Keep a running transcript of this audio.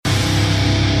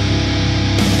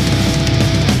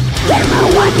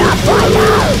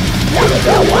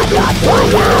Okay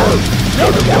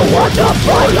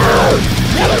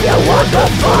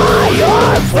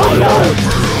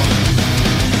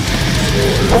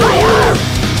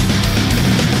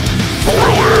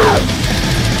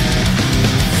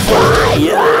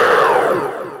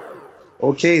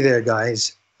there,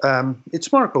 guys.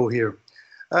 It's Marko here,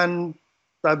 and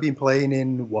I've been playing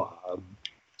in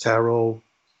tarot,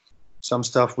 some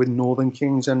stuff with Northern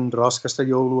Kings and Raskasta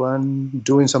Joulua, and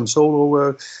doing some solo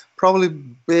work. Probably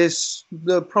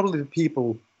the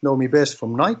people know me best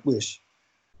from Nightwish,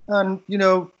 and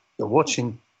you're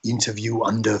watching Interview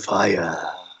Under Fire.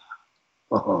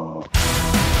 Oh.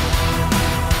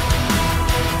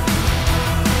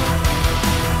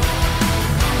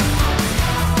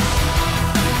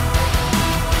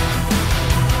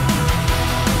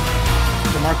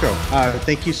 Marko,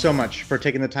 thank you so much for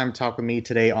taking the time to talk with me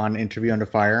today on Interview Under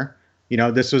Fire.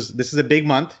 This is a big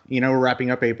month. We're wrapping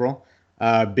up April.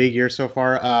 Big year so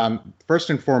far. First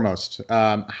and foremost,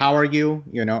 how are you?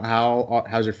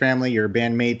 How's your family, your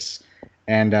bandmates,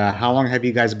 and how long have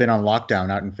you guys been on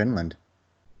lockdown out in Finland?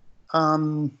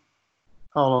 How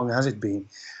long has it been?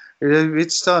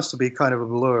 It starts to be kind of a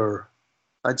blur.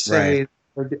 I'd say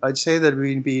that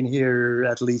we've been here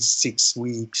at least 6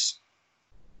 weeks,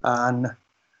 and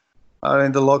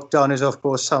the lockdown is, of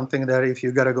course, something that if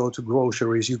you got to go to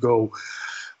groceries, you go.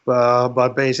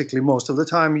 But basically, most of the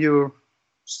time, you're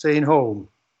staying home,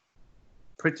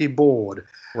 pretty bored.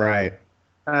 Right.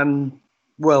 And,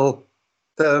 well,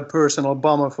 the personal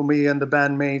bummer for me and the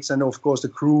bandmates and, of course, the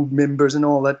crew members and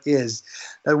all that is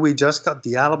that we just got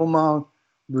the album out.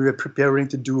 We were preparing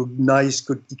to do a nice,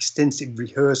 good, extensive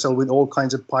rehearsal with all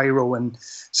kinds of pyro and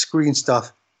screen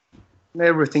stuff. And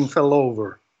everything fell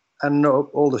over. And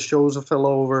all the shows fell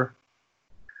over.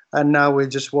 And now we're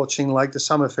just watching like the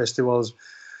summer festivals.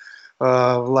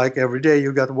 Like every day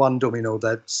you got one domino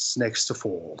that's next to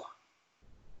fall.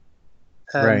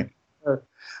 And, right.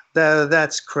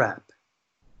 That's crap.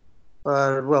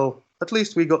 Well, at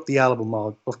least we got the album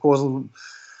out. Of course,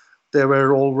 there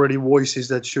were already voices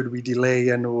that should we delay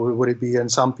and would it be,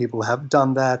 and some people have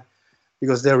done that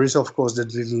because there is, of course, the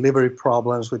delivery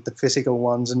problems with the physical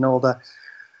ones and all that.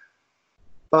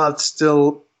 But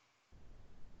still,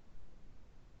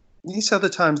 these are the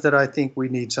times that I think we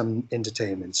need some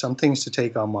entertainment, some things to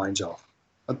take our minds off.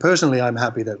 And personally, I'm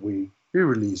happy that we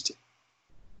released it.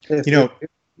 If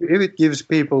it gives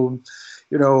people,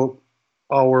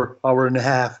 hour and a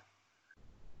half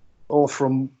off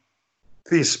from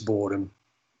this boredom,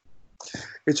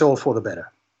 it's all for the better.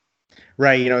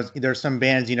 Right. There's some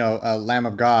bands, Lamb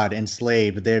of God,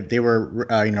 Enslaved. They were,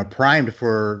 primed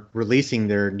for releasing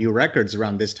their new records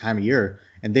around this time of year,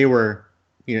 and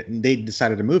they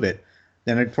decided to move it.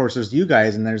 Then of course there's you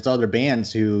guys, and there's other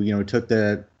bands who, took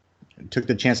the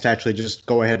chance to actually just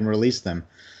go ahead and release them.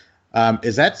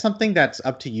 Is that something that's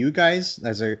up to you guys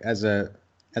as a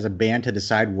band to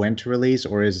decide when to release,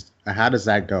 or how does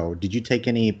that go? Did you take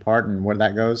any part in where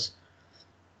that goes?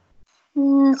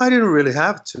 I didn't really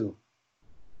have to.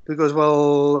 Because,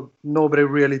 well, nobody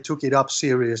really took it up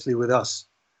seriously with us.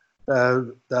 Are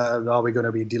we going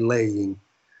to be delaying?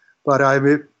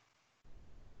 And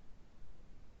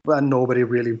nobody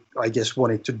really, I guess,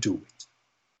 wanted to do it.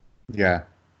 Yeah.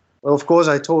 Well, of course,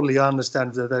 I totally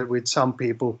understand that with some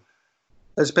people,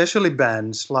 especially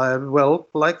bands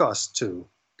like us too,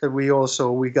 that we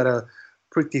got a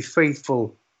pretty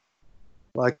faithful,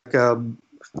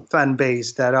 fan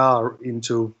base that are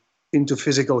into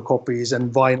physical copies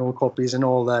and vinyl copies and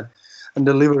all that, and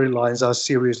delivery lines are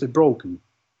seriously broken.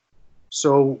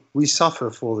 So we suffer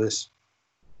for this.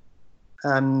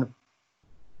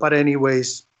 But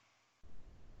anyways,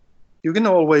 you can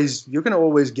always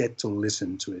get to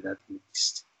listen to it at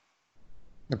least.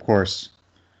 Of course.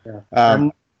 Yeah.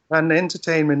 And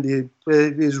entertainment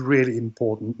is really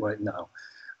important right now.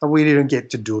 And we didn't get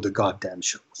to do the goddamn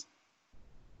shows.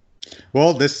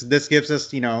 Well, this gives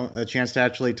us, a chance to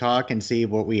actually talk and see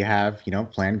what we have,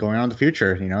 planned going on in the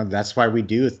future. That's why we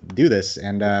do this.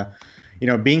 And,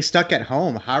 being stuck at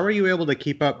home, how are you able to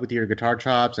keep up with your guitar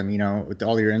chops and, with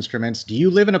all your instruments? Do you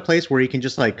live in a place where you can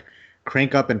just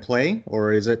crank up and play,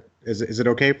 or is it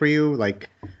okay for you? I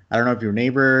don't know if you're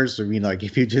neighbors or,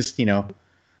 if you just,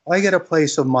 I got a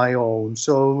place of my own,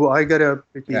 so I got a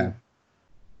pretty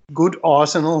good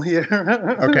arsenal here.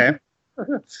 Okay.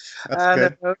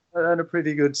 And a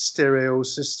pretty good stereo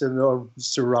system or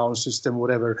surround system,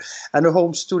 whatever, and a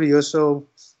home studio. So,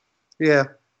 yeah,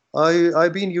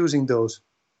 I've been using those.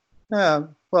 Yeah,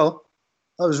 well,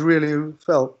 I was really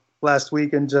felt last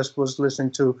week and just was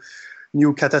listening to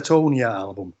new Catatonia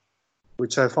album,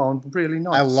 which I found really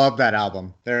nice. I love that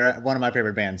album. They're one of my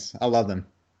favorite bands. I love them.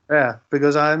 Yeah,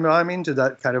 because I'm into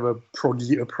that kind of a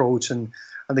proggy approach, and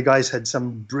the guys had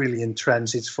some brilliant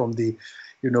transits from the,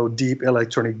 deep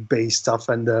electronic bass stuff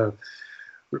and the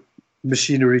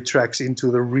machinery tracks into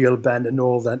the real band and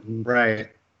all that. And, Right.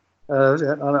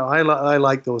 yeah, I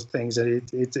like those things, and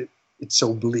it's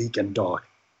so bleak and dark.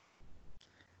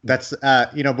 That's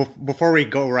before we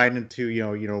go right into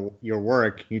your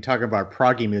work, you talk about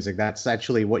proggy music. That's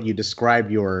actually what you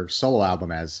describe your solo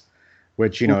album as,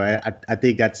 which I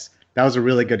think that was a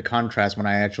really good contrast when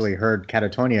I actually heard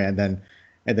Catatonia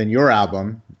and then your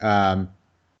album.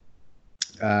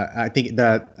 I think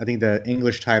the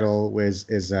English title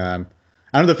is I don't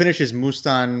know, the Finnish is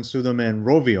Mustan Sudomen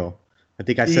Rovio. I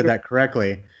think I said Yeah, that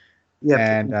correctly. yeah,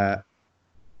 And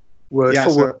word yeah, for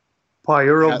so word,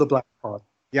 Pyre of yeah, the Black Heart.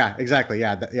 yeah, exactly.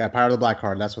 Yeah, yeah, Power of the Black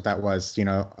Heart. That's what that was.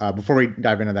 Before we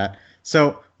dive into that,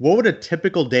 so what would a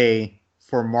typical day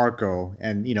for Marko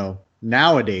and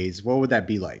nowadays, what would that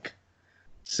be like?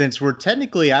 Since we're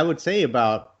technically, I would say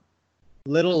about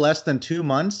little less than 2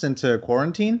 months into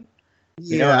quarantine.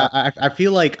 Yeah, I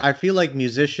feel like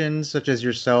musicians such as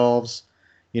yourselves,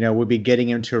 would be getting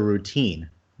into a routine.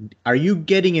 Are you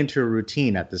getting into a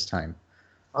routine at this time?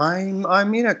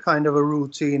 I'm in a kind of a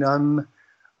routine. I'm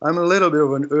a little bit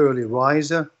of an early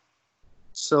riser,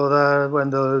 so that when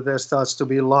there starts to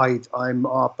be light, I'm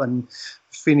up, and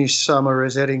Finnish summer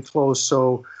is getting close,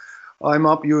 so I'm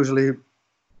up usually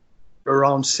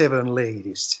around 7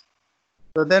 latest.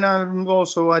 But then I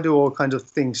do all kinds of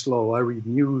things slow. I read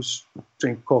news,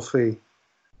 drink coffee,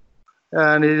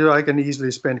 and I can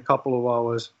easily spend a couple of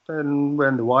hours. Then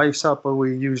when the wife's up,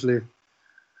 we usually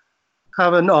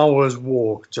have an hour's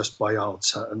walk just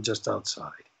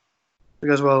outside,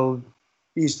 because well,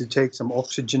 easy to take some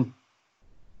oxygen,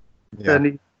 Yeah.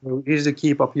 then easy to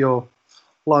keep up your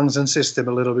lungs and system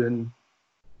a little bit. And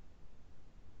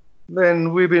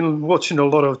then we've been watching a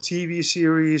lot of TV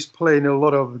series, playing a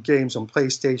lot of games on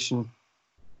PlayStation.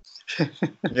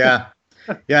 Yeah.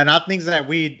 Yeah, not things that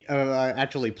we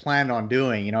actually planned on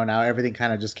doing. Now everything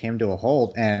kind of just came to a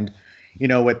halt. And,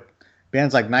 with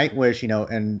bands like Nightwish,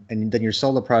 and then your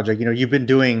solo project, you've been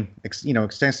doing,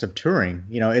 extensive touring.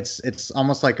 It's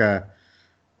almost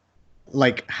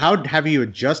like how have you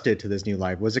adjusted to this new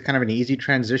life? Was it kind of an easy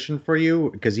transition for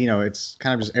you? Because, it's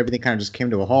kind of just everything kind of just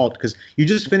came to a halt because you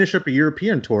just finished up a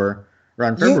European tour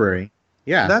around Yeah, February.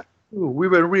 Yeah. that we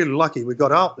were really lucky. We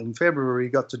got out in February,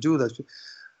 got to do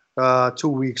that 2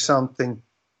 weeks something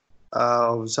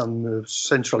of some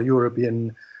Central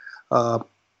European uh,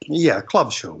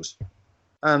 club shows,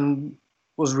 and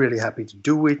was really happy to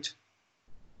do it.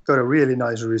 Got a really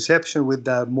nice reception with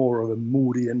that, more of a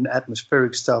moody and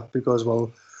atmospheric stuff, because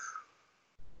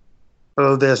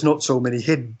there's not so many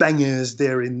hit bangers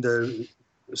there in the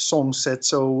song set,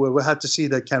 so we had to see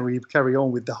that can we carry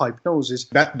on with the hypnosis.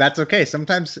 That's okay.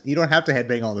 Sometimes you don't have to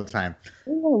headbang all the time.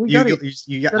 Oh, we You got you, it.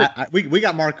 you got, we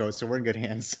got Marco, so we're in good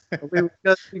hands.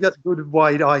 We got good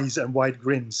wide eyes and wide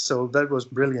grins, so that was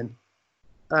brilliant.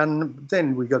 And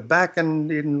then we got back,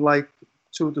 and in like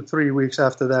 2 to 3 weeks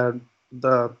after that,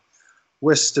 the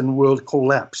Western world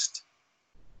collapsed.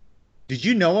 Did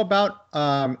you know about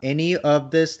any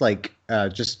of this, like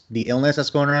just the illness that's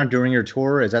going around during your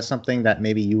tour? Is that something that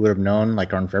maybe you would have known,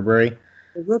 like on February?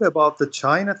 I read about the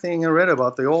China thing, I read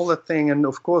about all that thing, and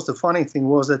of course the funny thing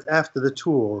was that after the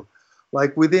tour,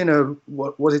 like what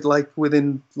was it, like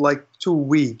within like 2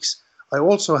 weeks, I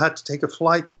also had to take a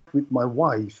flight with my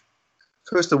wife.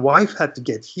 First, the wife had to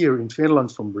get here in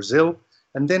Finland from Brazil,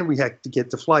 and then we had to get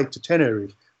the flight to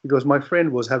Tenerife because my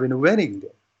friend was having a wedding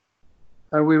there.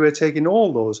 And we were taking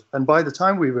all those. And by the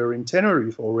time we were in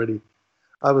Tenerife already,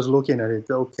 I was looking at it,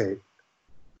 okay,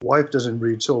 wife doesn't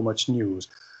read so much news,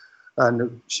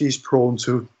 and she's prone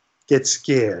to get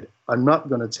scared. I'm not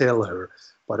going to tell her,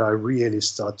 but I really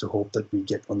start to hope that we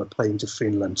get on a plane to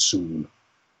Finland soon,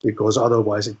 because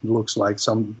otherwise it looks like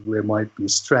we might be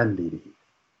stranded.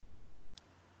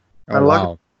 Oh, And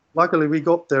wow. luckily we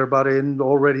got there, but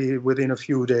already within a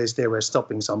few days they were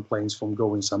stopping some planes from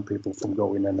going, some people from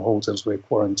going, and the hotels were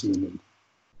quarantining.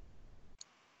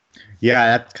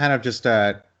 Yeah, that's kind of just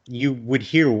you would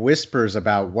hear whispers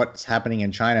about what's happening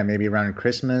in China, maybe around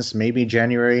Christmas, maybe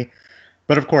January.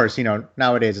 But of course,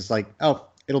 nowadays it's like, oh,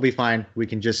 it'll be fine. We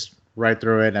can just ride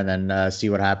through it and then see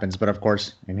what happens. But of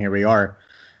course, and here we are.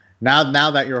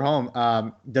 Now that you're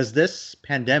home, does this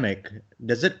pandemic,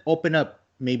 does it open up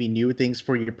maybe new things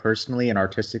for you personally and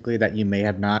artistically that you may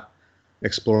have not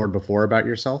explored before about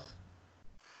yourself?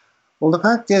 Well, the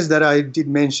fact is that I did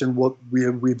mention what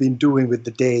we've been doing with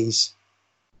the days,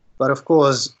 but of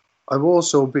course I've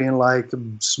also been like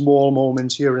small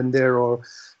moments here and there or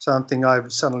something.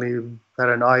 I've suddenly had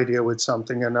an idea with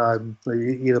something and I've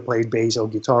either played bass or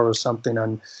guitar or something,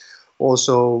 and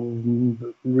also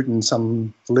written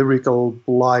some lyrical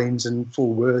lines and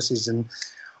full verses and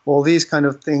all these kind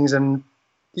of things. And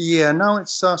yeah, now it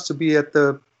starts to be at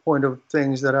the point of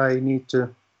things that I need to.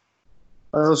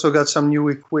 I also got some new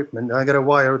equipment. I got to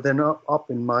wire them up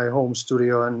in my home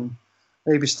studio and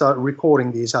maybe start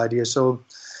recording these ideas. So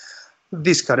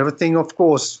this kind of a thing, of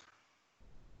course,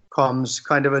 comes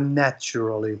kind of a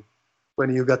naturally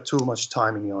when you got too much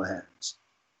time in your hands.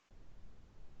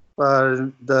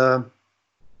 But the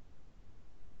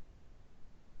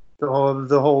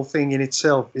whole thing in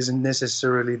itself isn't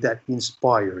necessarily that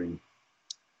inspiring.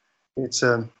 It's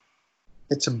a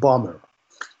bummer.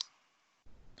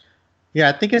 Yeah,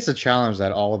 I think it's a challenge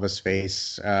that all of us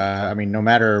face. I mean, no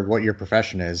matter what your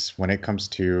profession is, when it comes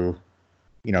to,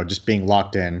 just being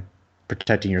locked in,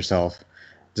 protecting yourself,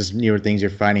 just newer things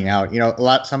you're finding out.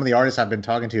 Some of the artists I've been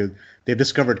talking to, they've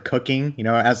discovered cooking,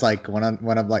 as like one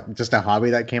of like just a hobby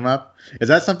that came up. Is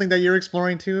that something that you're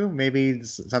exploring too? Maybe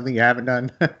something you haven't done?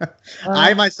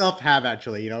 I myself have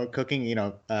actually, cooking,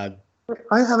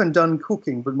 I haven't done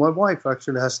cooking, but my wife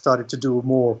actually has started to do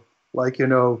more, like,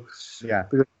 yeah.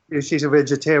 because she's a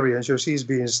vegetarian, so she's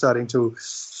been starting to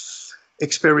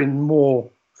experiment more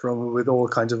with all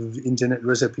kinds of internet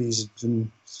recipes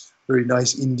and very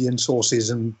nice Indian sauces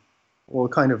and all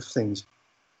kind of things.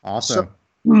 Awesome.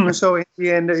 So in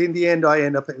the end, I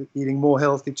end up eating more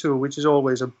healthy too, which is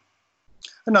always a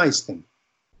nice thing.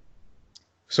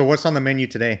 So what's on the menu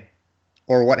today,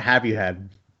 or what have you had?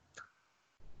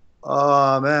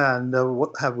 Oh man,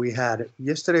 what have we had?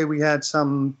 Yesterday we had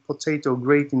some potato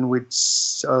gratin with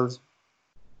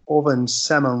oven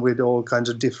salmon with all kinds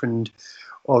of different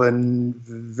oven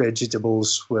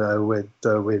vegetables with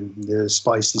the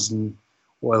spices and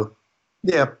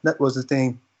yeah, that was the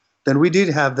thing. Then we did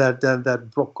have that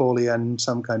broccoli and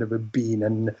some kind of a bean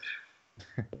and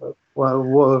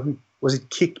was it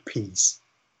chickpeas?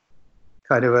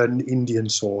 Kind of an Indian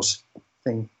sauce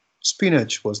thing.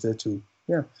 Spinach was there too.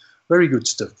 Yeah. Very good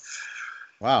stuff.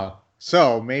 Wow.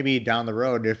 So maybe down the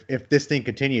road, if this thing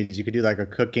continues, you could do like a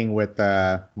cooking with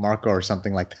Marko or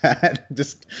something like that.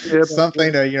 Just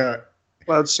something to,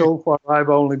 Well, so far I've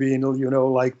only been,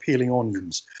 like peeling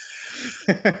onions.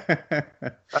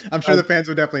 I'm sure the fans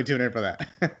would definitely tune in for that.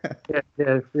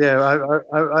 Yeah.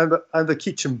 I'm the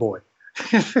kitchen boy.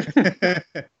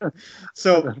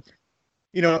 So,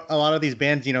 a lot of these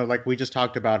bands, like we just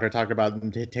talked about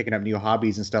them taking up new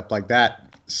hobbies and stuff like that.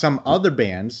 Some other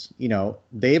bands,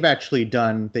 they've actually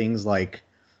done things like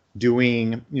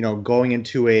doing, going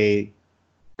into a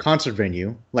concert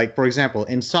venue. Like, for example,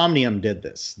 Insomnium did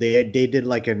this. They did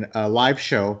like a live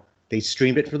show. They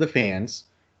streamed it for the fans,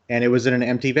 and it was in an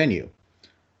empty venue.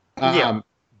 Do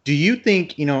you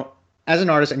think, as an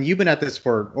artist, and you've been at this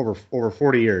for over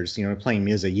 40 years, playing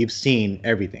music, you've seen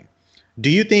everything. Do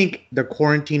you think the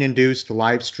quarantine-induced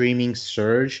live streaming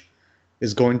surge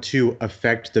is going to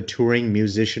affect the touring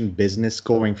musician business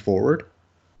going forward?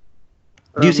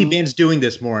 Do you see bands doing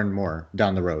this more and more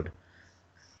down the road?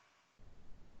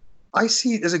 I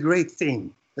see it as a great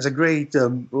thing, as a great,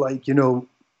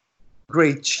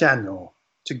 great channel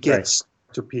to get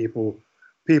to people.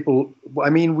 I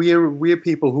mean, we're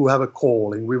people who have a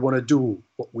calling. We want to do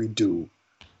what we do.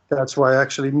 That's why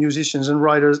actually musicians and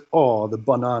writers are the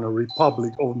banana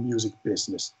republic of music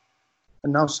business.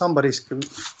 And now somebody's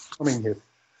coming here.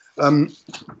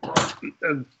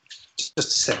 Just a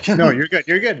second. No, you're good.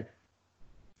 You're good.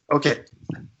 Okay.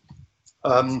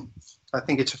 I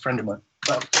think it's a friend of mine.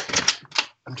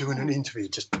 I'm doing an interview.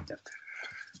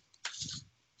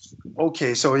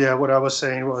 Okay, so yeah, what I was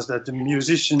saying was that the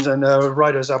musicians and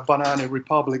writers are banana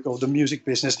republic of the music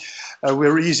business.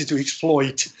 We're easy to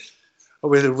exploit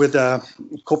with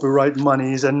copyright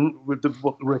monies and with the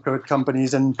record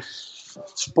companies and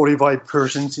Spotify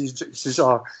persons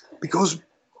because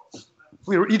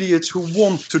we're idiots who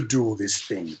want to do this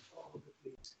thing.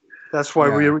 That's why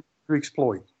we're to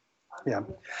exploit. Yeah.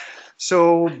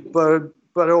 So,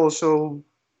 but also,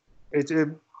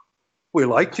 we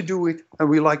like to do it, and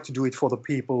we like to do it for the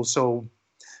people. So,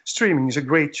 streaming is a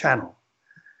great channel.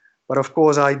 But of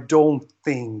course, I don't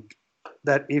think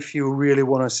that if you really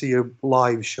want to see a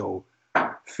live show,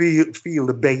 feel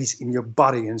the bass in your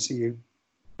body and see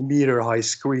meter high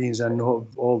screens and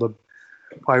all the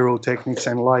pyrotechnics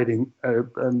and lighting,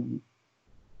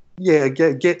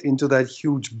 get into that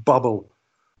huge bubble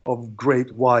of great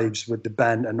vibes with the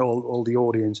band and all the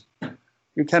audience.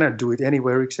 You cannot do it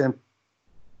anywhere except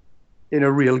in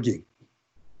a real gig.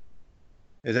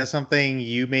 Is that something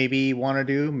you maybe want to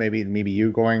do? Maybe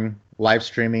you going live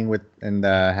streaming with and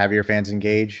have your fans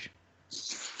engage?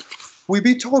 We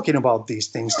be talking about these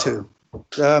things too,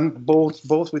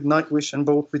 both with Nightwish and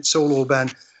both with solo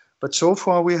band. But so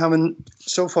far we haven't.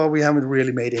 So far we haven't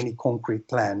really made any concrete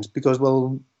plans because,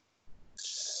 well,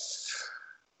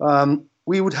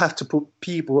 we would have to put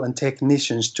people and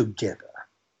technicians together,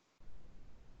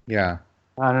 Yeah.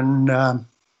 and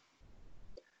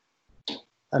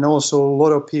also a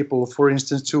lot of people. For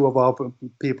instance, two of our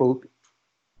people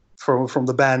from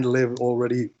the band live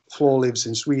already. Flo lives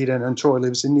in Sweden and Troy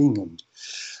lives in England.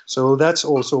 So that's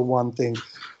also one thing.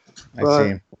 I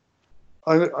see.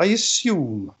 I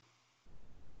assume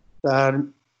that,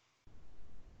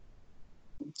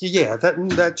 yeah,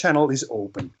 that channel is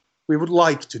open. We would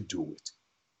like to do it.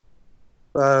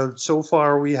 So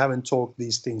far, we haven't talked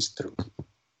these things through.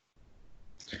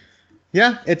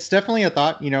 Yeah, it's definitely a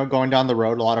thought, going down the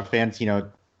road. A lot of fans,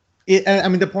 I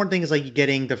mean, the important thing is like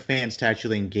getting the fans to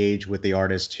actually engage with the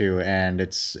artist too. And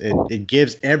it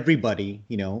gives everybody,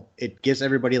 it gives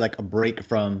everybody like a break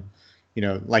from,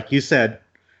 like you said,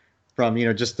 from,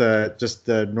 just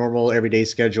the normal everyday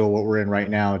schedule, what we're in right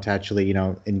now, to actually,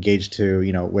 engage to,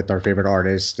 with our favorite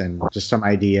artist and just some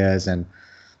ideas. And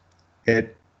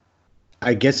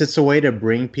I guess it's a way to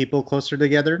bring people closer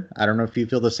together. I don't know if you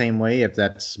feel the same way, if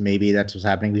that's what's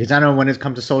happening. Because I know when it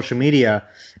comes to social media,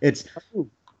 it's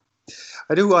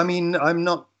I do. I mean, I'm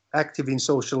not active in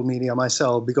social media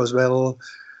myself because, well,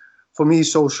 for me,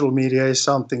 social media is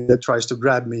something that tries to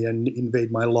grab me and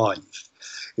invade my life.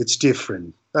 It's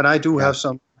different. And I do have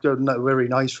some very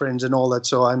nice friends and all that,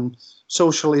 so I'm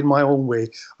social in my own way.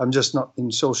 I'm just not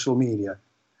in social media.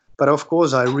 But of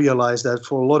course, I realize that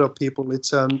for a lot of people,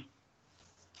 it's a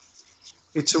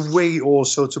way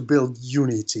also to build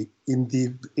unity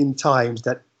in times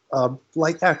that are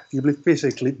like actively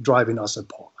physically driving us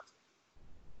apart.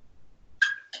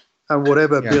 And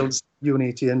whatever builds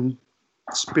unity and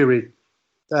spirit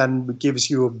and gives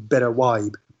you a better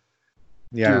vibe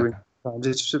during times,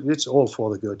 it's all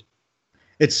for the good.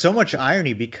 It's so much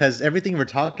irony because everything we're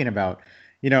talking about,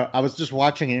 I was just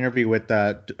watching an interview with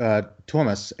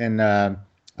Thomas and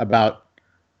about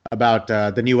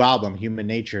the new album, Human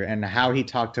Nature, and how he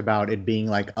talked about it being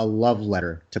like a love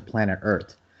letter to planet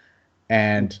Earth.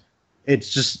 And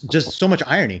it's just so much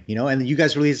irony, and you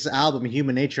guys released this album,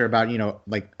 Human Nature, about,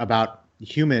 like about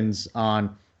humans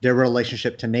on their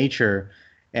relationship to nature.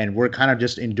 And we're kind of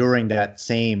just enduring that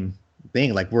same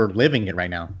thing. Like we're living it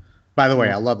right now. By the way,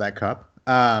 I love that cup.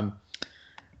 Oh,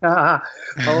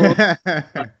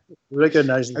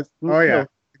 recognizing. Oh yeah,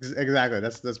 exactly.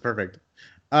 That's perfect.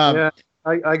 Yeah,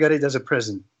 I got it as a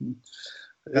present.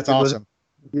 That's it awesome.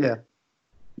 Yeah,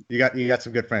 you got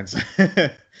some good friends.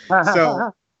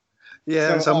 so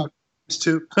yeah, so, some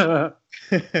too.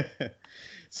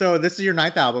 So this is your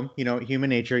ninth album, Human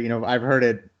Nature. I've heard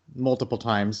it multiple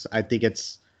times. I think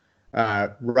it's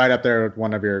right up there with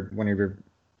one of your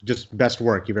just best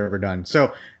work you've ever done.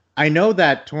 So I know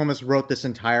that Thomas wrote this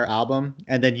entire album,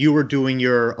 and then you were doing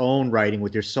your own writing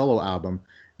with your solo album.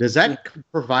 Does that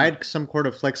provide some sort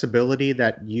of flexibility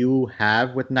that you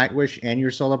have with Nightwish and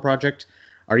your solo project?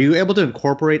 Are you able to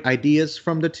incorporate ideas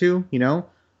from the two,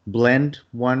 blend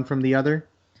one from the other?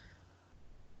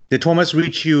 Did Thomas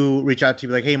reach out to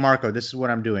you like, hey, Marko, this is what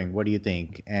I'm doing. What do you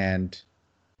think? And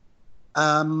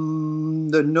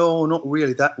no, not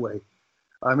really that way.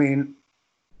 I mean,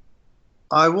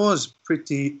 I was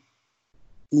pretty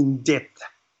in depth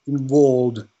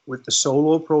involved with the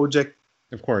solo project.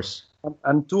 Of course.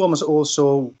 And Thomas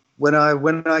also, when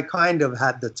I kind of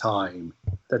had the time,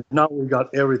 that now we got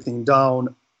everything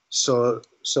down, so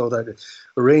that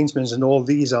arrangements and all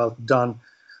these are done.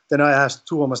 Then I asked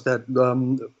Thomas that,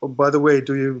 by the way,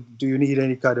 do you need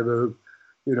any kind of a,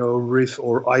 riff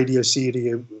or idea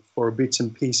CD for bits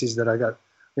and pieces that I got?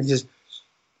 And he says,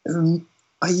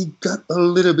 I got a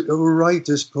little bit of a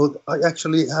writer's code. I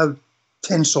actually have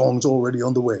 10 songs already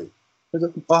on the way. I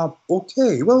said,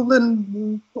 okay, well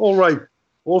then, all right,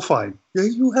 all fine. Yeah,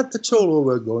 you had the solo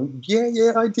work going.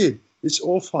 Yeah, I did. It's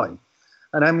all fine.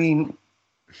 And I mean,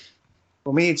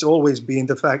 for me, it's always been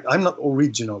the fact I'm not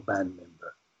original band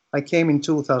member. I came in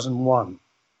 2001.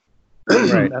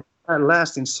 Right. And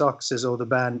lasting success of the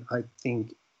band, I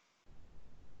think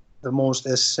the most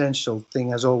essential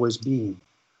thing has always been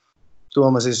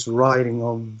Thomas's writing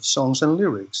of songs and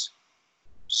lyrics.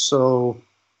 So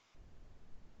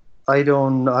I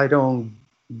don't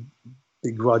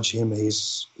begrudge him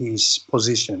his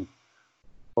position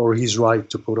or his right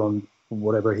to put on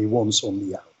whatever he wants on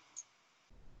the album.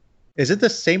 Is it the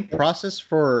same process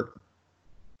for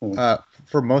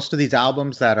for most of these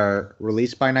albums that are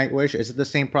released by Nightwish, is it the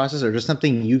same process, or just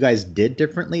something you guys did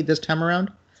differently this time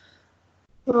around?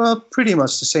 Pretty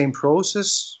much the same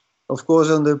process. Of course,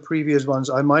 on the previous ones,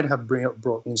 I might have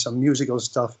brought in some musical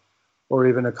stuff or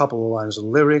even a couple of lines of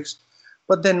lyrics.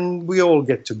 But then we all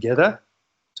get together.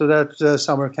 So that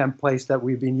summer camp place that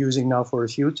we've been using now for a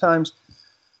few times,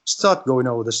 start going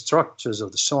over the structures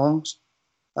of the songs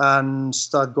and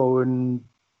start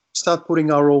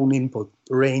putting our own input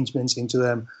arrangements into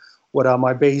them. What are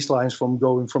my bass lines from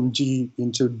going from G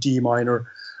into D minor?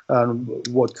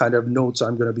 What kind of notes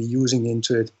I'm going to be using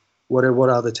into it? What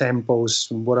are the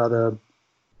tempos? What are the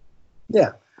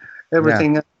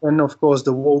everything? Yeah. And of course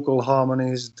the vocal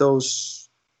harmonies. Those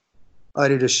I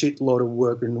did a shitload of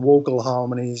work in vocal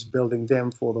harmonies, building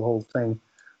them for the whole thing.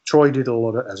 Troy did a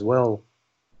lot as well.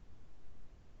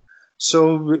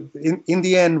 So in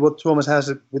the end, what Thomas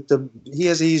has he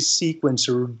has his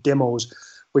sequencer demos,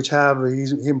 which have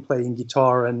him playing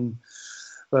guitar and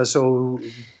so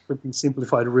pretty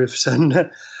simplified riffs and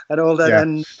all that,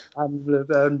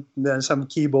 and some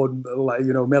keyboard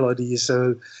melodies,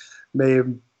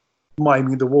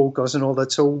 miming the vocals and all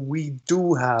that. So we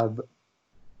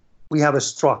have a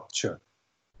structure,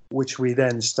 which we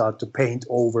then start to paint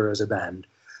over as a band,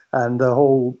 and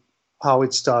how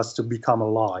it starts to become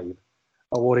alive.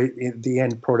 What the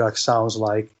end product sounds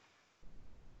like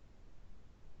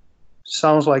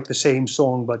the same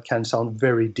song, but can sound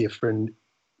very different,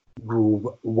 groove,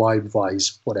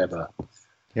 vibe-wise, whatever.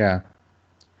 Yeah.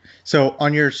 So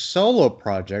on your solo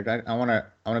project, I want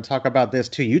to talk about this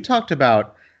too. You talked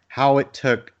about how it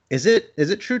took. Is it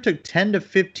true? It took 10 to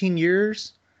 15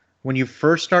 years when you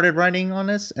first started writing on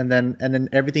this, and then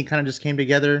everything kind of just came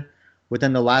together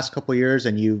within the last couple of years,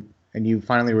 and you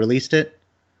finally released it.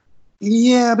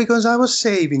 Yeah, because I was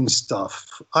saving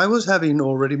stuff. I was having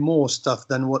already more stuff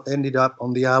than what ended up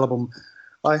on the album.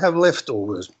 I have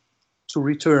leftovers to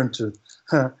return to.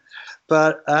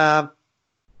 But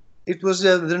it was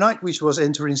the Nightwish was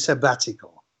entering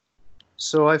sabbatical.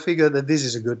 So I figured that this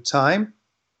is a good time.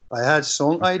 I had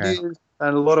song ideas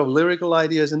and a lot of lyrical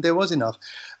ideas, and there was enough.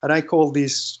 And I called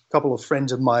these couple of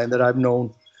friends of mine that I've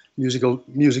known,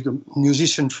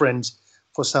 musician friends,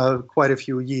 for quite a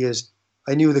few years.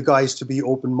 I knew the guys to be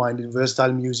open-minded,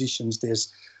 versatile musicians.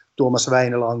 There's Tuomas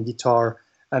Väinölä on guitar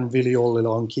and Vili Ollila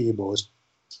on keyboards.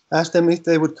 Asked them if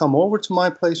they would come over to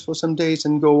my place for some days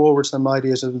and go over some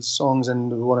ideas of the songs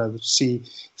and want to see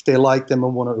if they like them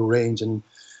and want to arrange and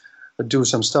do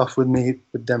some stuff with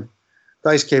them.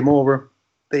 Guys came over.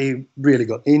 They really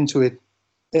got into it.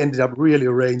 Ended up really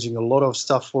arranging a lot of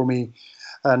stuff for me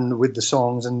and with the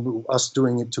songs and us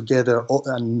doing it together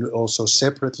and also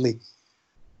separately.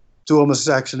 Tuomas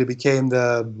actually became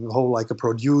the whole a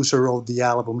producer of the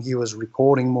album. He was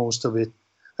recording most of it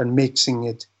and mixing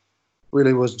it.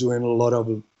 Really was doing a lot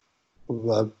of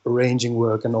arranging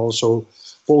work, and also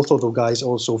both of the guys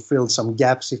also filled some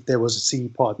gaps if there was a C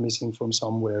part missing from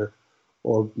somewhere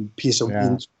or piece of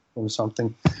instrument or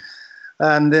something.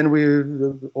 And then we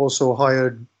also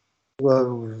hired a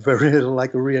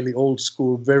really old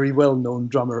school, very well-known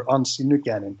drummer, Anssi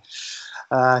Nykänen,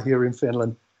 here in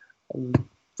Finland.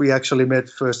 We actually met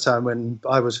first time when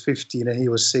I was 15 and he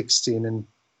was 16, and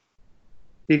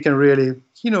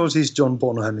he knows he's John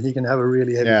Bonham. He can have a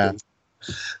really heavy bass.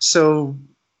 So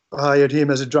I hired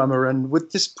him as a drummer, and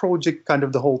with this project, kind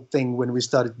of the whole thing, when we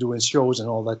started doing shows and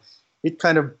all that, it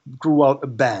kind of grew out a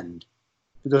band,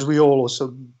 because we all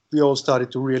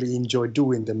started to really enjoy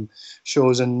doing them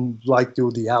shows and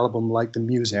do the album, like the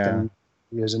music and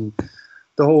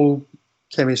the whole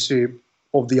chemistry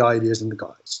of the ideas and the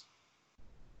guys.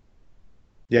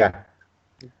 Yeah.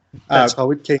 That's how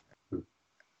it came.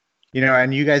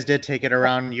 And you guys did take it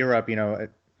around Europe, No,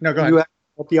 go ahead. You asked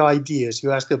about the ideas.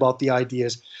 You asked about the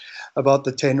ideas about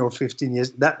the 10 or 15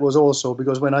 years. That was also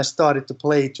because when I started to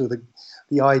play to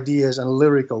the ideas and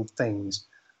lyrical things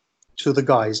to the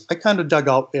guys, I kind of dug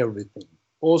out everything.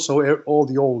 Also, all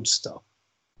the old stuff.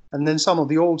 And then some of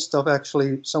the old stuff,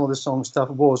 actually, some of the song stuff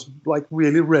was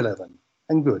really relevant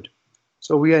and good.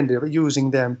 So we ended up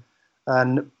using them,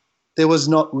 and there was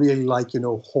not really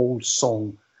whole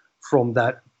song from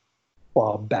that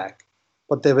far back,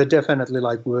 but there were definitely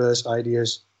verse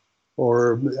ideas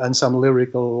and some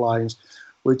lyrical lines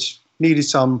which needed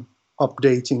some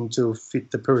updating to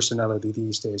fit the personality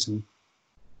these days. And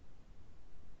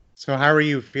so how are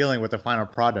you feeling with the final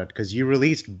product? Because you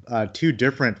released 2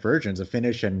 different versions of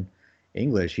Finnish and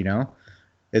English,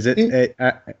 Is it,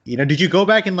 did you go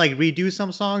back and redo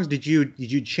some songs? Did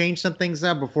you change some things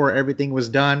up before everything was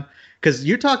done? Because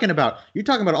you're talking about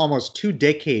almost 2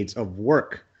 decades of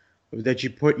work that you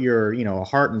put your,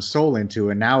 heart and soul into,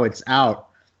 and now it's out.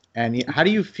 And how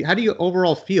do you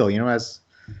overall feel,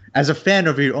 as a fan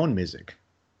of your own music?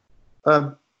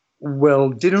 Well,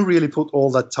 didn't really put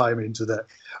all that time into that.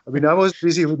 I mean, I was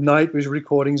busy with Nightwish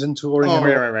recordings and touring. Oh, and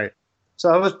right, right.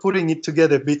 So I was putting it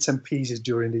together bits and pieces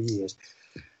during the years.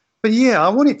 But yeah, I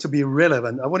want it to be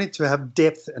relevant. I want it to have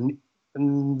depth and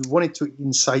want it to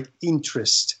incite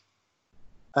interest.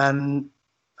 And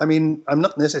I mean, I'm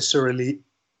not necessarily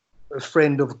a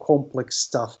friend of complex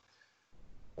stuff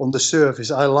on the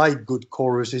surface. I like good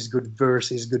choruses, good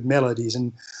verses, good melodies,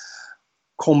 and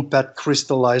compact,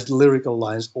 crystallized lyrical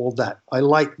lines, all that. I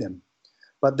like them.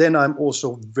 But then I'm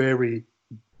also very,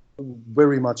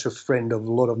 very much a friend of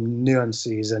a lot of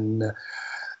nuances and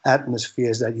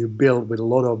atmospheres that you build with a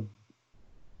lot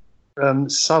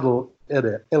of subtle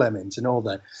elements and all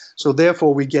that. So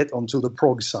therefore we get onto the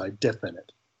prog side, definitely.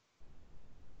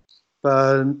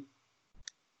 But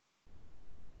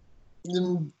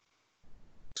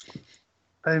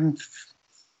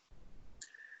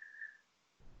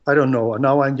I don't know.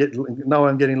 Now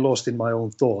I'm getting lost in my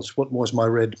own thoughts. What was my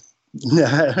red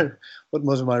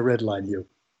line here?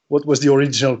 What was the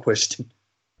original question?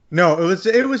 No,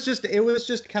 it was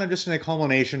just kind of just a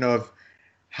culmination of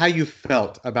how you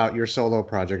felt about your solo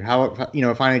project. How,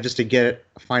 finally just to get it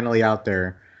finally out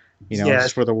there, Yes.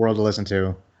 just for the world to listen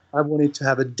to. I wanted to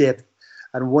have a depth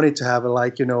and wanted to have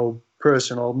a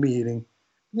personal meaning.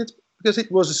 It's because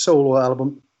it was a solo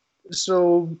album.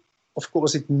 So of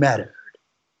course it mattered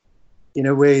in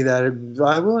a way that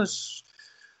I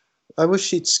was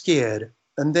shit scared.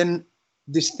 And then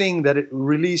this thing that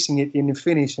releasing it in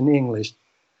Finnish and English,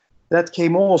 that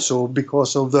came also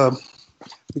because of the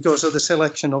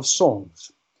selection of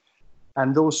songs.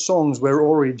 And those songs were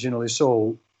originally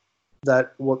so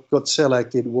that what got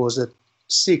selected was that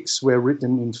 6 were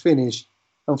written in Finnish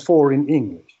and 4 in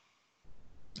English.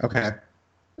 Okay.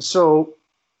 So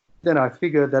then I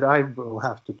figured that I will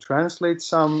have to translate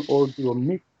some or do a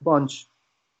mixed bunch,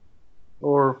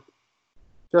 or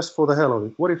just for the hell of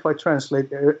it, what if I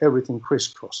translate everything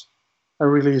crisscross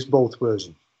and release both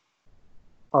versions?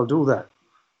 I'll do that.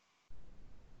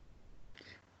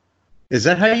 Is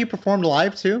that how you performed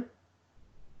live too?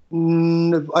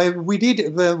 We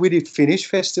did Finnish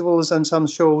festivals and some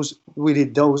shows. We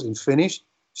did those in Finnish.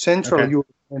 Central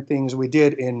European things we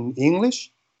did in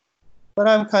English. But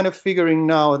I'm kind of figuring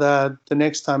now that the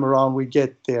next time around we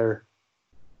get there,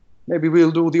 maybe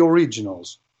we'll do the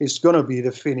originals. It's going to be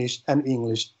the Finnish and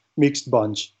English mixed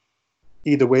bunch.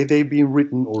 Either way, they've been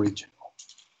written original.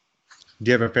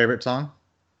 Do you have a favorite song?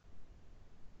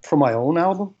 From my own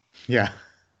album? Yeah.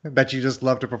 That you just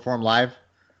love to perform live?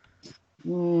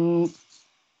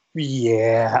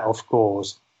 Yeah, of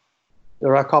course.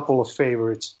 There are a couple of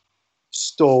favorites.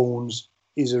 Stones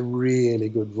is a really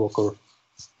good rocker.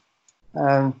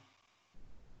 And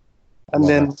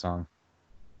then that song.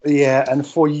 Yeah, and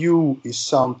For You is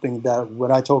something that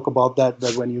when I talk about that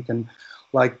when you can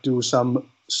do some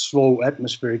slow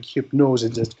atmospheric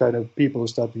hypnosis, just kind of people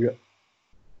start to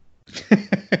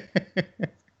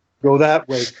go that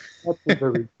way.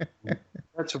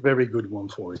 That's a very good one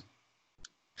for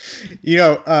you.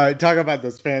 Talk about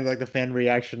those fans, like the fan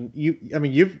reaction.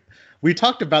 We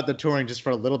talked about the touring just for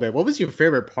a little bit. What was your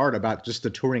favorite part about just the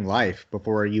touring life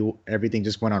before everything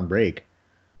just went on break?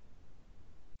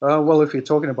 Well, if you're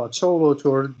talking about solo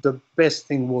tour, the best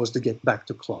thing was to get back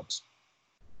to clubs.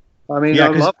 I mean,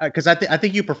 yeah, because I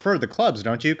think you prefer the clubs,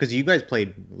 don't you? Because you guys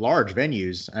played large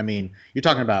venues. I mean, you're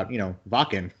talking about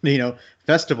Wacken,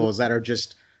 festivals that are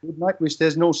just. With Nightwish,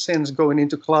 there's no sense going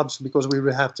into clubs because we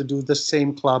will have to do the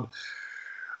same club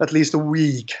at least a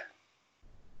week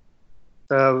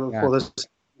for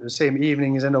the same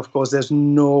evenings, and of course, there's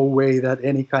no way that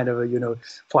any kind of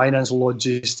finance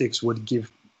logistics would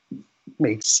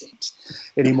make sense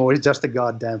anymore. It's just a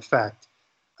goddamn fact,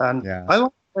 and I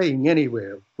like playing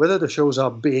anywhere, whether the shows are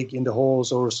big in the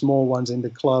halls or small ones in the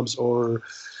clubs or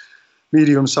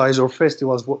medium size or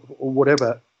festivals or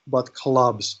whatever. But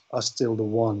clubs are still the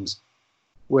ones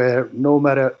where no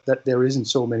matter that there isn't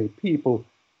so many people,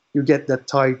 you get that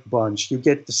tight bunch. You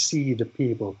get to see the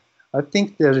people. I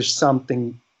think there is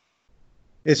something.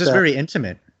 It's just very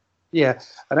intimate. Yeah,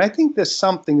 and I think there's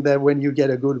something that when you get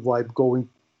a good vibe going,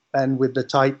 and with the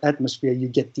tight atmosphere, you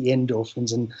get the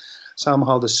endorphins and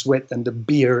somehow the sweat and the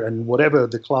beer and whatever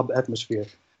the club atmosphere.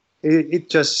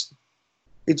 It just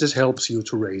helps you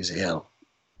to raise hell.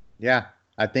 Yeah.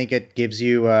 I think it gives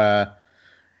you,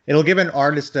 it'll give an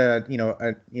artist a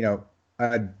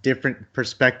different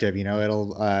perspective.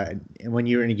 It'll when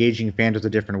you're engaging fans with a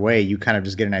different way, you kind of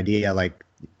just get an idea,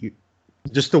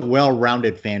 just a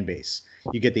well-rounded fan base.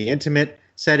 You get the intimate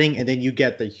setting, and then you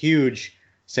get the huge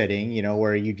setting, you know,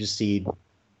 where you just see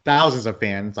thousands of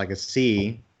fans, like a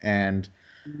sea, and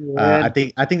Yeah, I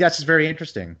think that's just very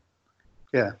interesting.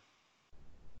 yeah.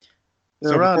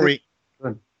 So Around before it,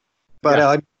 we, but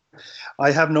yeah, I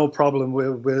have no problem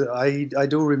with I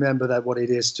do remember that what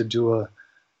it is to do a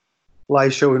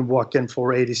live show in Wacken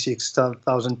for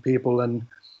 86,000 people, and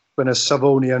when a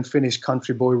Savonian Finnish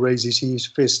country boy raises his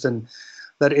fist and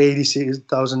that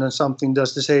 86,000 and something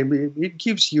does the same, it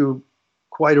gives you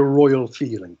quite a royal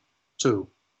feeling too.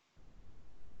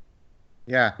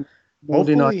 yeah,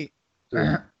 Only not hopefully,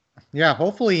 too. yeah,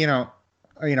 hopefully,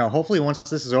 hopefully once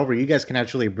this is over, you guys can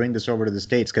actually bring this over to the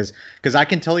States, because I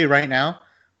can tell you right now,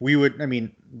 we would. I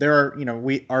mean, there are,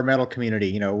 our metal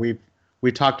community.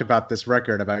 We talked about this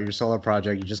record, about your solo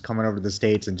project. You just coming over to the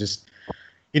States and just,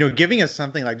 giving us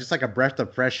something like just like a breath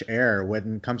of fresh air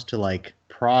when it comes to like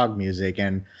prog music.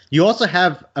 And you also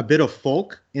have a bit of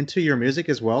folk into your music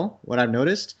as well, what I've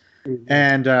noticed.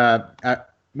 And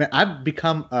man, I've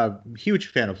become a huge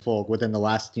fan of folk within the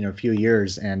last, few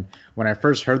years. And when I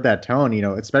first heard that tone,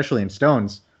 especially in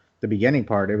Stones, the beginning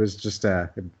part, it was just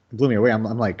it blew me away. I'm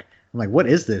like, what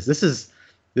is this? This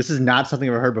is not something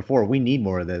I've heard before. We need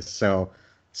more of this. So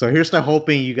here's to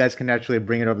hoping you guys can actually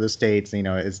bring it over to the States.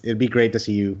 It'd be great to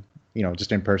see you,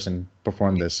 just in person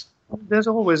perform this. There's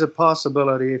always a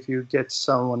possibility if you get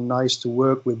someone nice to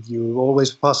work with you.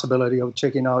 Always a possibility of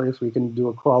checking out if we can do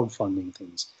a crowdfunding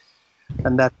things,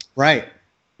 and that Right.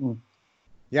 Mm.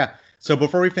 Yeah. So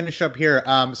before we finish up here,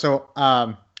 I'm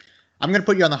gonna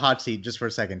put you on the hot seat just for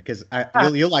a second because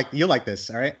you'll like this.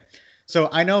 All right. So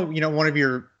I know one of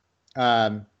your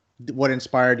what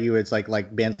inspired you is like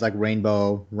bands like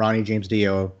Rainbow, Ronnie James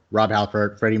Dio, Rob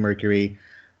Halford, Freddie Mercury.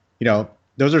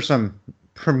 Those are some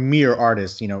premier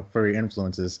artists. For your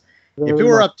influences. If it very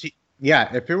were much. up to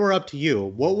if it were up to you,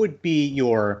 what would be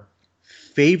your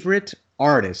favorite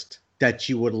artist that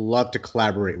you would love to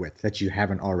collaborate with that you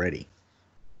haven't already?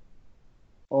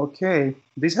 Okay,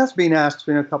 this has been asked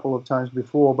me a couple of times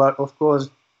before, but of course,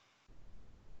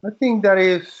 I think that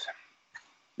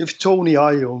if Tony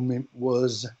Iommi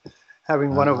was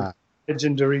having one of Uh,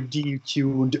 legendary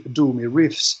detuned doomy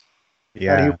riffs, and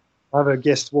he would yeah. have a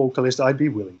guest vocalist, I'd be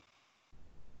willing.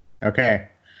 Okay,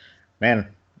 man.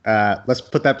 Let's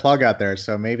put that plug out there.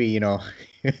 So maybe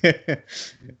that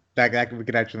we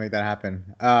could actually make that happen.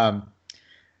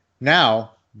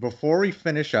 Now, before we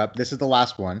finish up, this is the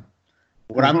last one.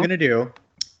 What I'm Mhm. gonna do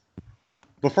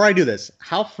before I do this,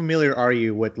 how familiar are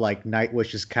you with like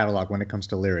Nightwish's catalog when it comes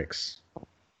to lyrics?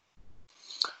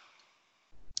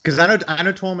 Because I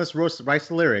know Thomas writes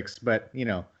the lyrics, but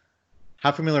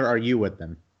how familiar are you with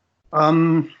them?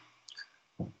 Um,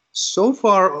 so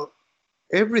far,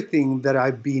 everything that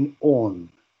I've been on,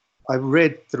 I've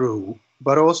read through,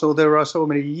 but also there are so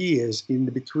many years in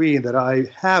between that I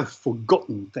have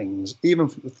forgotten things, even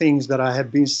things that I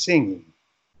have been singing.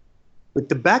 With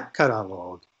the back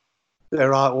catalog,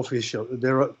 there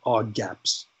are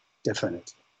gaps,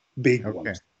 definitely, big Okay.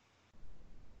 ones.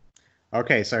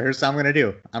 Okay, so here's what I'm gonna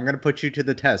do. I'm gonna put you to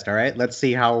the test. All right, let's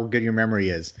see how good your memory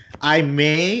is. I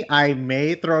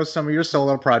may throw some of your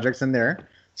solo projects in there,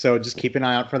 so just keep an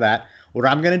eye out for that. What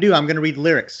I'm gonna do, I'm gonna read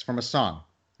lyrics from a song.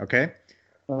 Okay,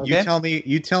 you Okay.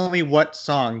 tell me what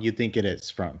song you think it is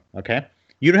from. Okay,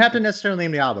 you don't have to necessarily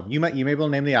name the album. You may be able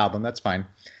to name the album. That's fine.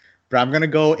 But I'm gonna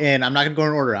go in. I'm not gonna go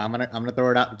in order. I'm gonna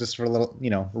throw it out just for a little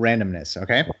randomness.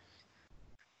 Okay,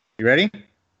 you ready?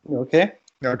 Okay.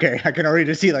 Okay, I can already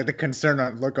just see like the concern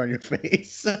look on your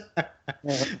face. Uh,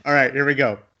 All right, here we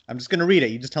go. I'm just gonna read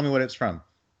it. You just tell me what it's from.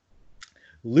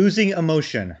 Losing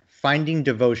emotion, finding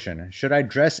devotion. Should I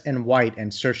dress in white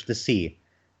and search the sea,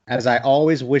 as I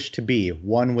always wish to be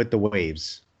one with the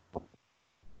waves?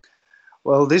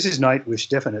 well, this is Nightwish,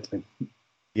 definitely.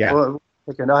 Yeah. Well,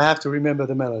 okay, I have to remember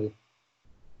the melody.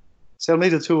 Tell me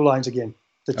the two lines again.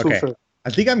 The two Okay. first. I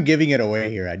think I'm giving it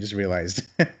away here. I just realized.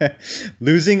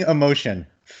 Losing emotion,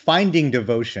 finding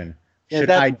devotion. Yeah, Should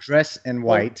that. I dress in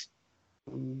white?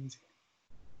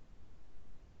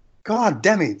 God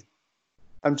damn it!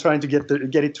 I'm trying to get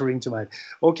it to ring to mind.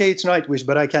 Okay, it's Nightwish,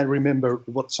 but I can't remember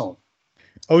what song.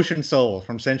 Ocean Soul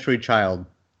from Century Child.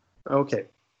 Okay.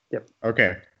 Yep.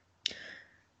 Okay.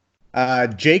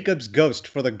 Jacob's ghost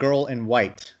for the girl in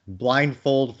white,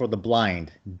 blindfold for the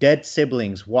blind, dead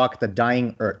siblings walk the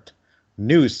dying earth,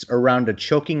 noose around a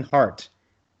choking heart,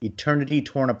 eternity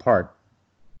torn apart,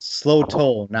 slow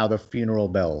toll now the funeral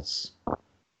bells.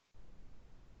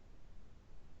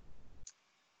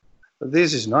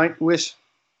 This is Nightwish.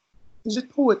 Is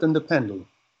it Poet and the Pendulum?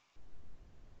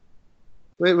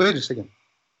 Wait a second.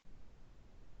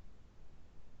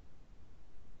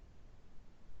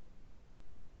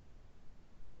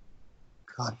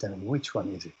 God damn it, which one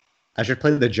is it? I should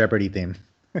play the Jeopardy theme.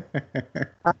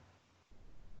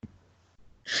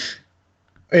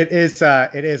 It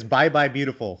is Bye Bye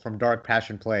Beautiful from Dark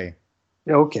Passion Play.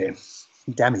 Okay.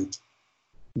 Damn it.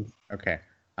 Okay.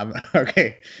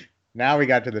 Okay. Now we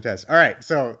got to the test. All right.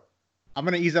 So I'm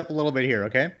going to ease up a little bit here.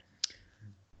 Okay.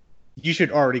 You should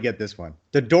already get this one.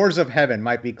 The doors of heaven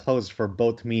might be closed for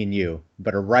both me and you,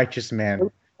 but a righteous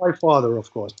man. My father,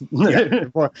 of course. Yeah,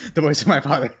 the voice of my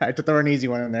father. I had to throw an easy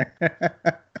one in there.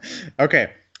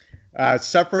 Okay.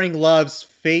 Suffering loves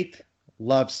faith,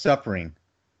 loves suffering.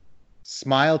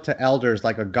 Smile to elders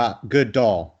like a good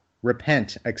doll.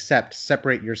 Repent, accept,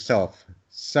 separate yourself.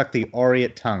 Suck the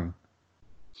aureate tongue.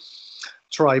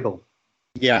 Tribal.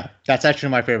 Yeah, that's actually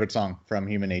my favorite song from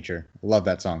Human Nature. Love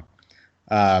that song.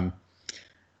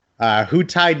 Who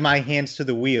tied my hands to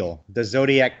the wheel? The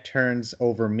zodiac turns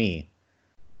over me.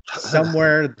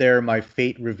 Somewhere there my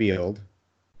fate revealed.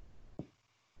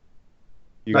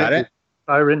 You got it?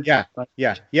 Iron. Yeah.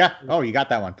 Oh, you got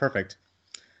that one. Perfect.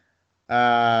 We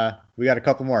got a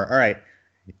couple more. All right.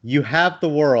 You have the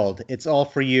world. It's all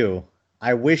for you.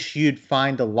 I wish you'd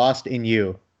find the lost in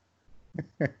you.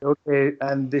 Okay,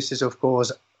 and this is, of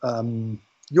course,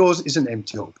 yours is an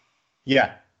empty hope.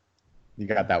 Yeah, you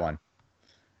got that one.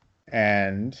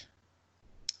 And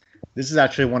this is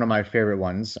actually one of my favorite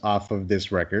ones off of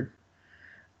this record.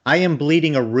 I am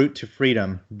bleeding a route to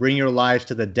freedom. Bring your lives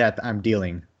to the death I'm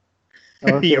dealing.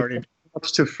 Okay.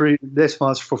 This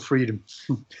much for freedom.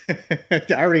 I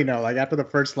already know. Like after the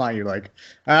first line, you're like,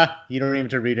 you don't even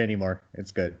have to read anymore.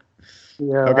 It's good.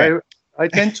 Yeah, okay. I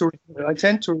tend to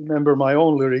remember my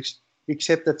own lyrics,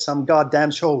 except at some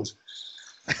goddamn shows.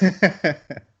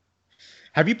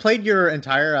 Have you played your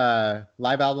entire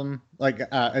live album, like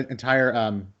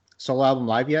entire solo album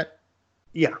live yet?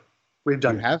 Yeah, we've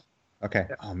done. You have? Okay.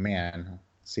 Yeah. Oh man.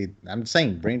 See, I'm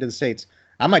saying bring it to the States.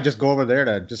 I might just go over there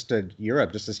to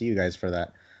Europe just to see you guys for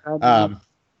that.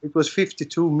 It was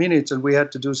 52 minutes, and we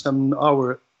had to do some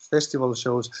hour festival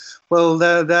shows. Well,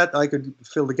 that I could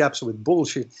fill the gaps with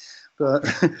bullshit. But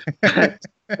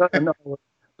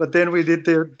then we did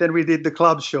the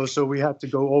club show, so we had to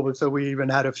go over. So we even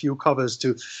had a few covers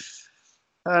too.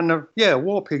 And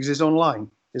War Pigs is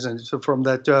online, isn't it? So from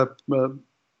that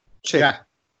Czech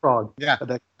Prague. Yeah,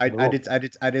 I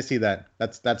did see that.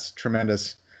 That's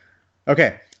tremendous.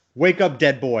 Okay, wake up,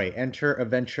 dead boy. Enter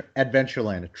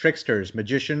Adventureland. Tricksters,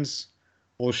 magicians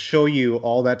will show you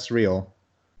all that's real.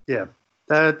 Yeah,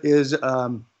 that is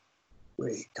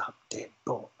wake up, dead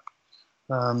boy.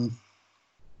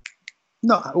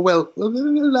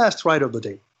 Last ride of the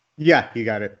day. Yeah, you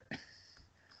got it.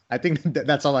 I think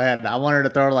that's all I had. I wanted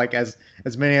to throw like as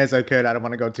many as I could. I don't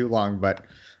want to go too long, but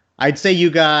I'd say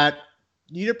you did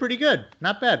pretty good.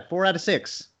 Not bad. 4 out of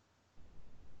 6.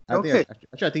 I think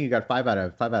you got 5 out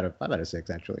of 6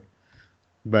 actually.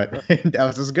 But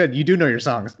that was good. You do know your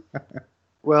songs.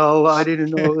 Well, I didn't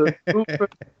know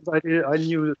I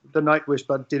knew the Nightwish,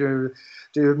 but didn't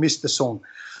miss the song.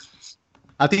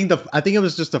 I think it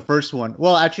was just the first one.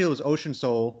 Well, actually, it was Ocean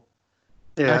Soul.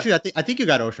 Yeah. Actually, I think you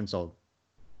got Ocean Soul.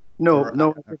 No,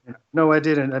 I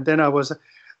didn't. And then I was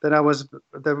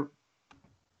the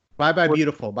Bye Bye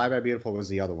Beautiful. Bye Bye Beautiful was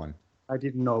the other one. I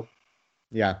didn't know.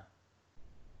 Yeah.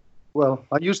 Well,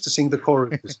 I used to sing the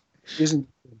chorus. Isn't?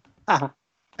 All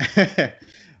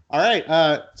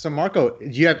right. So Marko, do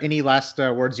you have any last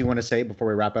words you want to say before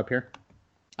we wrap up here?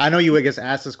 I know you get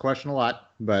asked this question a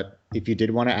lot, but if you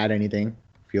did want to add anything,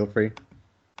 feel free.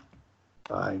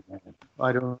 I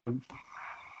don't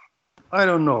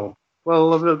know.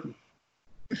 Well,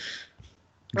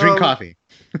 drink coffee.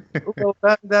 Well,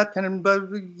 that can, but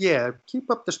yeah, keep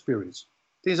up the spirits.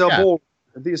 These are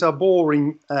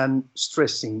boring and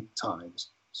stressing times.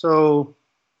 So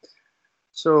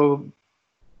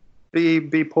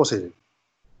be positive.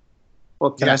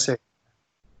 What can I say?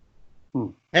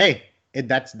 Hey,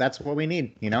 that's what we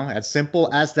need. You know, as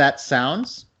simple as that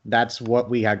sounds, that's what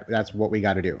we got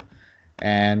to do.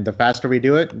 And the faster we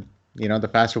do it, you know, the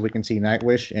faster we can see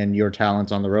Nightwish and your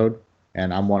talents on the road.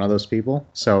 And I'm one of those people.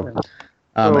 So,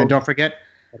 and don't forget,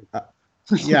 and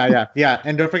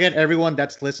don't forget, everyone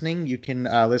that's listening, you can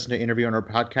listen to Interview on our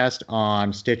podcast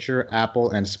on Stitcher,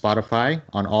 Apple, and Spotify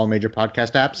on all major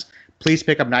podcast apps. Please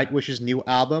pick up Nightwish's new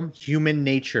album, Human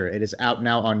Nature. It is out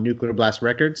now on Nuclear Blast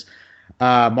Records.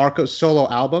 Marko's solo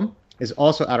album is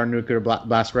also out on Nuclear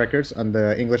Blast Records on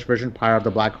the English version, Pyre of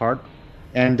the Black Heart.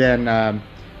 And then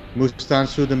Mustan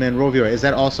Sudamin Rovio, is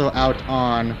that also out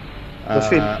on the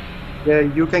film? Yeah,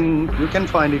 you can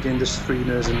find it in the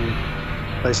streamers and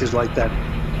places like that.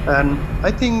 And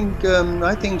I think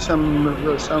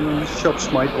some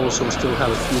shops might also still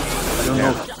have a few. I don't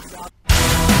know.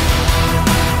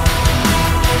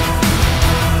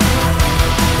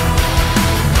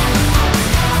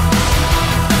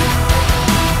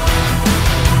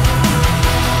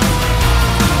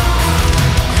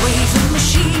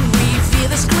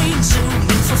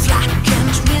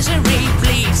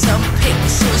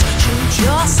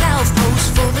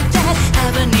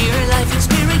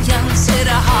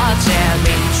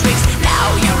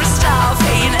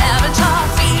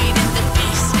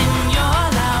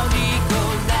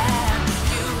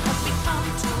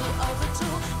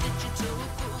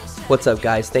 What's up,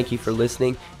 guys? Thank you for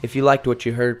listening. If you liked what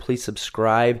you heard, please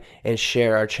subscribe and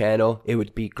share our channel. It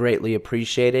would be greatly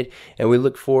appreciated. And we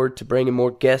look forward to bringing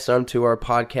more guests onto our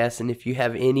podcast. And if you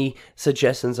have any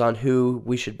suggestions on who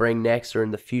we should bring next or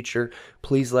in the future,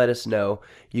 please let us know.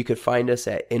 You could find us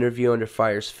at Interview Under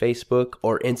Fire's Facebook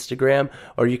or Instagram,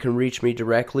 or you can reach me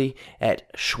directly at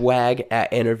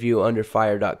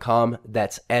schwag@interviewunderfire.com.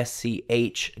 That's SCHWAG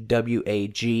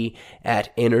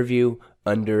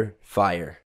 @interviewunderfire.